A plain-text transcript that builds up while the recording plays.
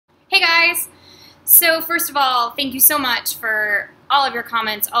guys. So first of all, thank you so much for all of your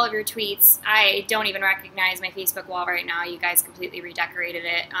comments, all of your tweets. I don't even recognize my Facebook wall right now. You guys completely redecorated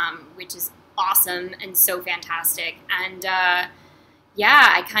it, which is awesome and so fantastic. And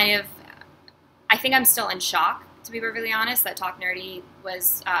yeah, I think I'm still in shock, to be perfectly honest, that Talk Nerdy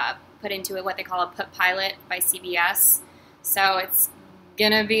was put into what they call a put pilot by CBS. So it's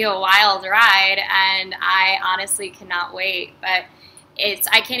gonna be a wild ride, and I honestly cannot wait. But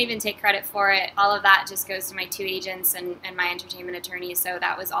I can't even take credit for it. All of that just goes to my 2 agents and my entertainment attorney. So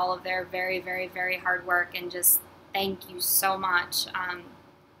that was all of their very, very, very hard work, and just thank you so much,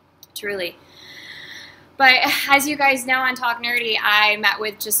 truly. But as you guys know on Talk Nerdy, I met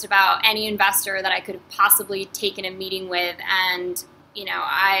with just about any investor that I could have possibly taken a meeting with, and you know,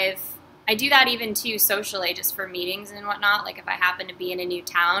 I do that even too socially, just for meetings and whatnot. Like if I happen to be in a new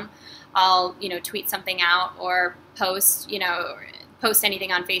town, I'll tweet something out or post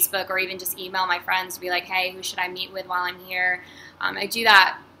anything on Facebook, or even just email my friends to be like, hey, who should I meet with while I'm here? I do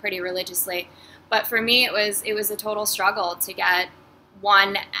that pretty religiously. But for me, it was a total struggle to get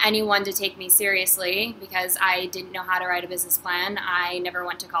anyone to take me seriously, because I didn't know how to write a business plan. I never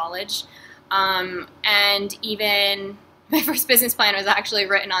went to college. And even my first business plan was actually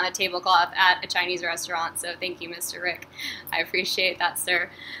written on a tablecloth at a Chinese restaurant. So thank you, Mr. Rick. I appreciate that,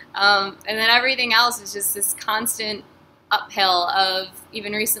 sir. And then everything else is just this constant uphill of,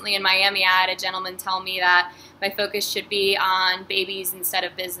 even recently in Miami, I had a gentleman tell me that my focus should be on babies instead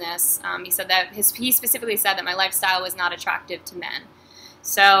of business. He said that he specifically said that my lifestyle was not attractive to men.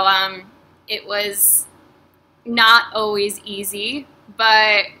 So it was not always easy,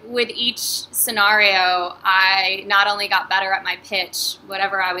 but with each scenario, I not only got better at my pitch,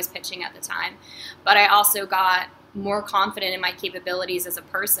 whatever I was pitching at the time, but I also got more confident in my capabilities as a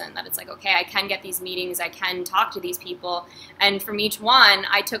person, that it's like, okay, I can get these meetings, I can talk to these people, and from each one,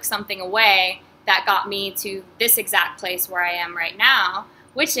 I took something away that got me to this exact place where I am right now,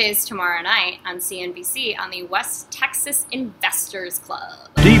 which is tomorrow night on CNBC on the West Texas Investors Club.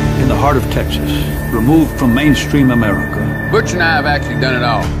 Deep in the heart of Texas, removed from mainstream America, Butch and I have actually done it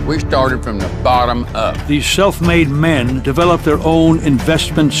all. We started from the bottom up. these self-made men develop their own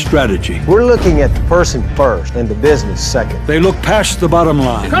investment strategy. We're looking at the person first and the business second. They look past the bottom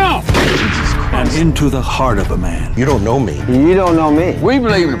line Come on! and into the heart of a man. You don't know me. You don't know me. We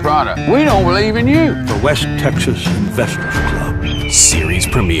believe in the product. We don't believe in you. The West Texas Investors Club. Series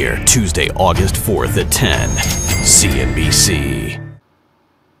premiere Tuesday, August 4th at 10. CNBC.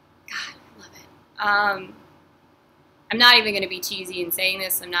 God, I love it. I'm not even going to be cheesy in saying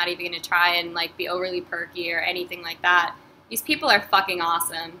this. I'm not even going to try and like be overly perky or anything like that. These people are fucking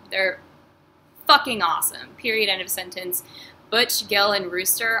awesome. They're fucking awesome. Period. End of sentence. Butch, Gil, and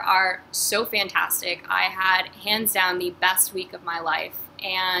Rooster are so fantastic. I had hands down the best week of my life,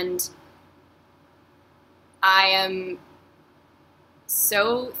 and I am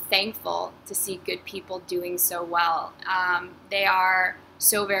so thankful to see good people doing so well. They are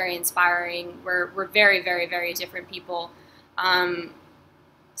so very inspiring. We're very, very, very different people.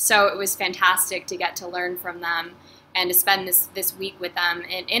 So it was fantastic to get to learn from them and to spend this week with them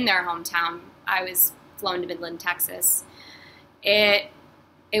in their hometown. I was flown to Midland, Texas. It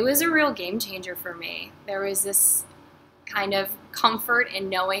was a real game changer for me. There was this kind of comfort in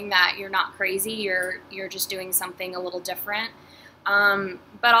knowing that you're not crazy. You're just doing something a little different.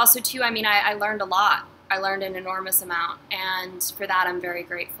 But also too, I mean, I learned a lot. I learned an enormous amount, and for that I'm very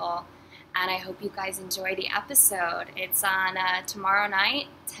grateful. And I hope you guys enjoy the episode. It's on tomorrow night,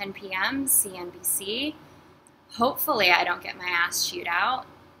 10 p.m., CNBC. Hopefully I don't get my ass chewed out.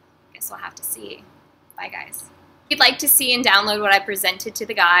 Guess we'll have to see. Bye, guys. If you'd like to see and download what I presented to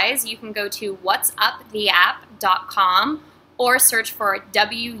the guys, you can go to whatsuptheapp.com or search for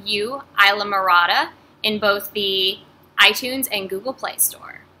W.U. Isla Murata in both the iTunes and Google Play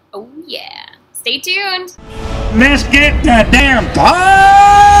Store. Oh yeah. Stay tuned. Let's get that damn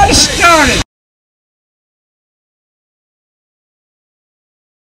party started.